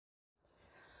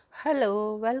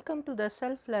Hello, welcome to the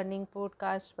self-learning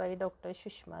podcast by Dr.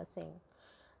 Sushma Singh.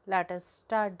 Let us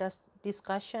start the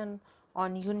discussion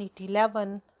on Unit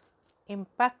 11,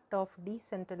 Impact of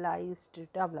Decentralized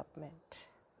Development.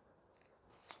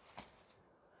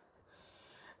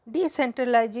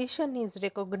 Decentralization is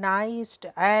recognized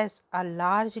as a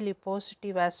largely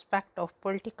positive aspect of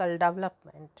political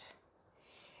development.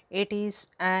 It is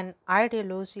an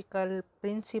ideological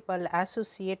principle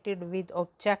associated with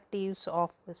objectives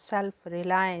of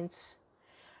self-reliance,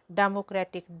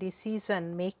 democratic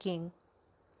decision making,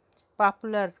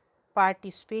 popular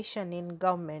participation in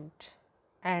government,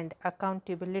 and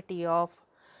accountability of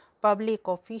public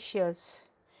officials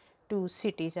to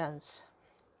citizens.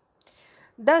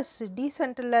 Thus,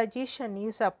 decentralization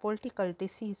is a political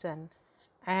decision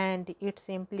and its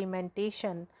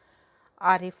implementation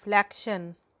a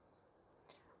reflection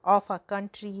of a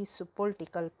country's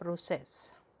political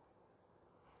process.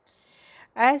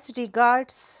 As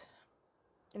regards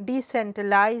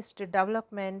decentralized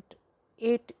development,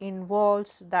 it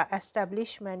involves the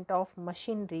establishment of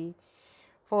machinery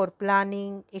for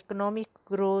planning economic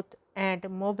growth and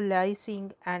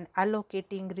mobilizing and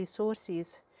allocating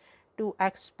resources to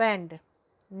expand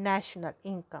national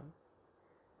income.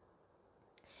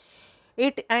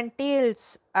 It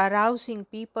entails arousing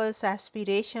people's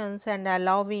aspirations and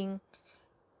allowing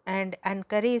and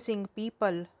encouraging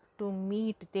people to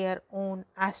meet their own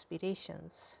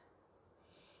aspirations.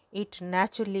 It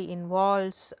naturally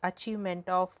involves achievement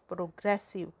of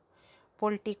progressive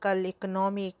political,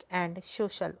 economic, and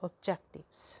social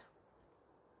objectives.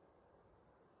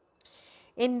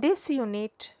 In this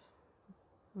unit,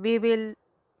 we will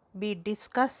be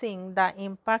discussing the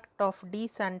impact of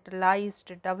decentralized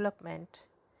development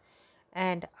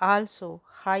and also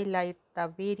highlight the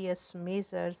various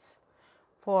measures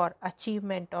for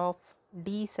achievement of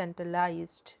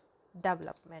decentralized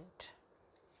development.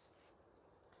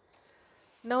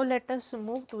 Now let us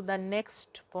move to the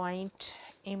next point,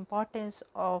 importance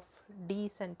of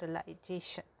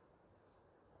decentralization.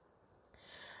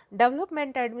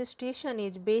 Development administration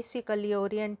is basically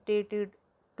oriented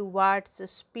towards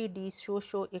speedy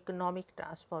socio-economic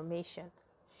transformation.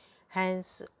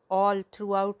 Hence, all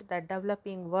throughout the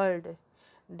developing world,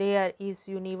 there is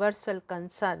universal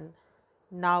concern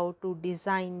now to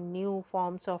design new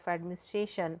forms of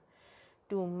administration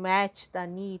to match the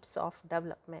needs of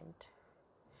development.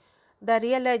 The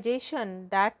realization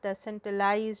that the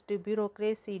centralized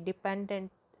bureaucracy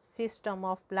dependent system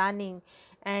of planning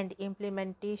and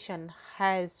implementation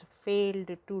has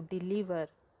failed to deliver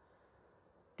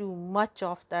to much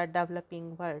of the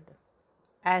developing world,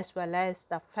 as well as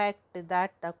the fact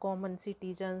that the common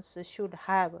citizens should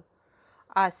have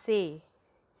a say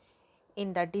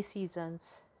in the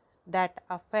decisions that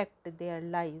affect their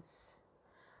lives,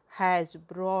 has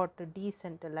brought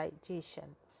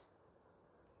decentralization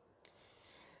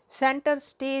center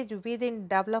stage within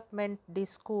development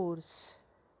discourse.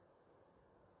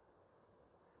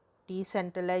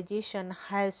 Decentralization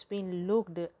has been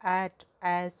looked at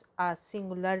as a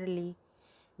singularly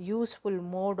useful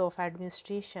mode of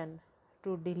administration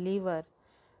to deliver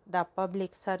the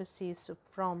public services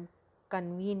from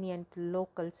convenient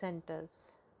local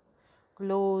centers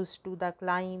close to the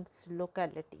client's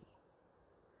locality,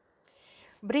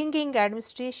 bringing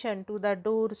administration to the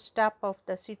doorstep of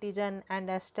the citizen and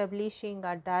establishing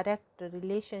a direct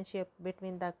relationship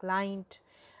between the client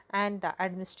and the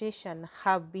administration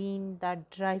have been the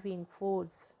driving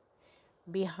force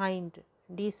behind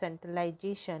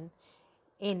decentralization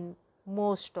in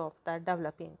most of the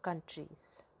developing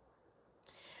countries.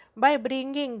 By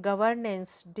bringing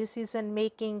governance, decision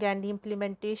making, and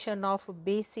implementation of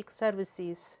basic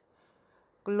services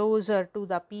closer to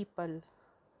the people,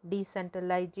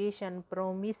 decentralization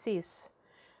promises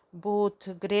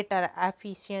both greater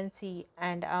efficiency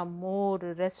and a more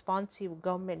responsive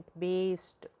government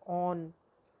based on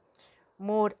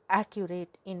more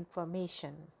accurate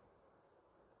information.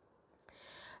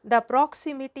 The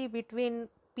proximity between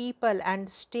people and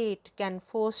state can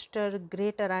foster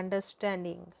greater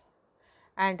understanding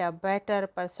and a better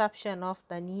perception of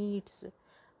the needs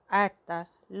at the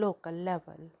local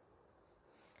level.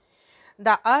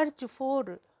 The urge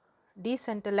for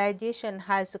decentralization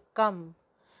has come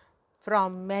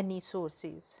from many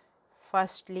sources.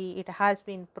 Firstly, it has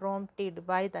been prompted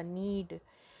by the need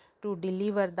to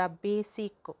deliver the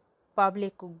basic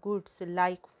public goods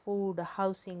like food,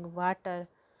 housing, water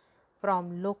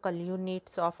from local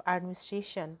units of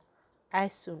administration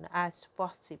as soon as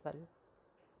possible.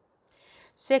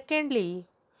 Secondly,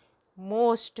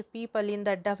 most people in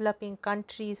the developing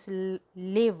countries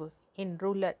live in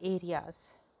rural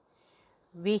areas,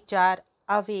 which are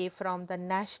away from the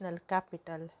national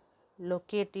capital,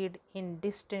 located in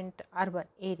distant urban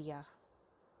area.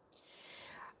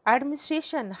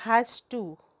 Administration has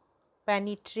to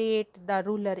penetrate the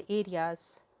rural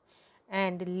areas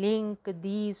and link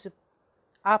these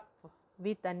up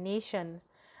with the nation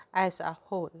as a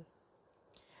whole.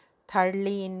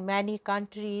 Thirdly, in many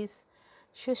countries,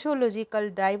 sociological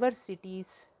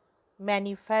diversities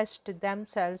manifest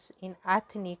themselves in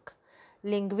ethnic,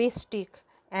 linguistic,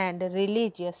 and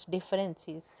religious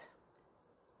differences.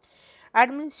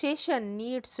 Administration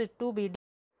needs to be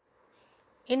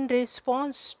in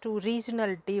response to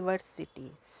regional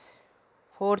diversities.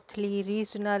 Fourthly,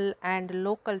 regional and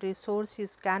local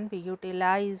resources can be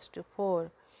utilized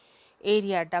for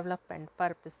area development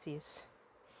purposes.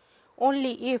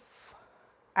 Only if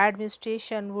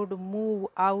administration would move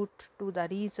out to the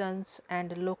regions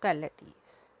and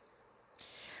localities.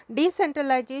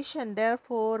 Decentralization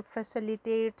therefore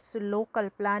facilitates local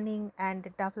planning and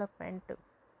development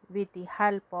with the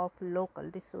help of local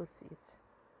resources.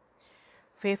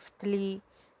 Fifthly,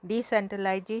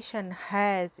 decentralization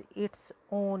has its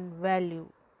own value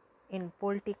in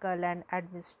political and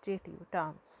administrative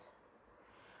terms.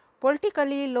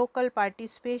 Politically, local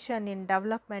participation in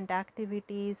development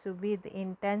activities with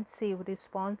intensive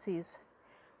responses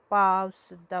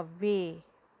paves the way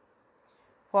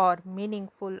for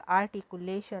meaningful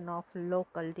articulation of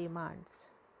local demands.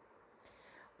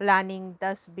 Planning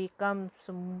thus becomes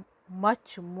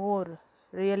much more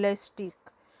realistic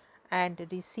and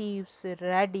receives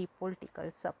ready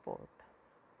political support.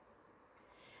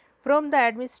 From the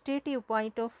administrative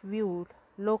point of view,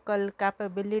 local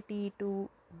capability to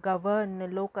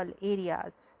govern local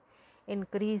areas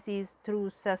increases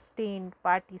through sustained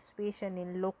participation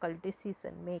in local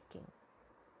decision making.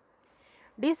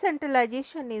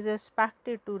 Decentralization is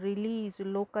expected to release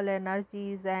local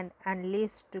energies and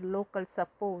enlist local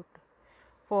support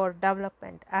for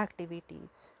development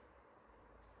activities.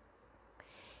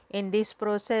 In this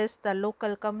process, the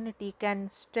local community can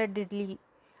steadily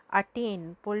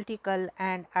attain political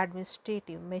and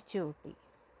administrative maturity.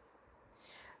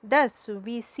 Thus,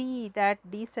 we see that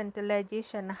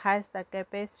decentralization has the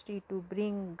capacity to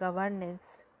bring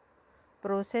governance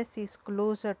processes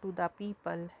closer to the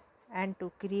people and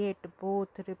to create both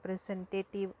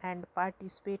representative and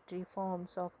participatory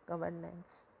forms of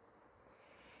governance.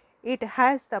 It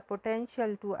has the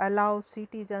potential to allow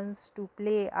citizens to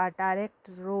play a direct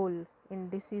role in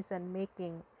decision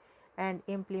making and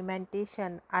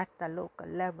implementation at the local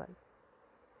level,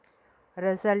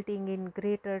 resulting in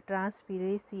greater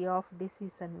transparency of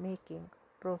decision making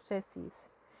processes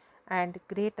and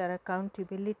greater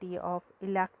accountability of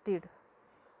elected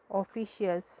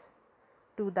officials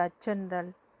to the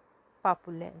general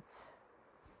populace.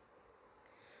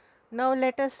 Now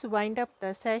let us wind up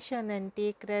the session and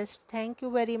take rest. Thank you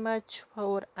very much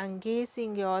for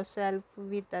engaging yourself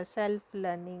with the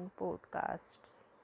self-learning podcasts.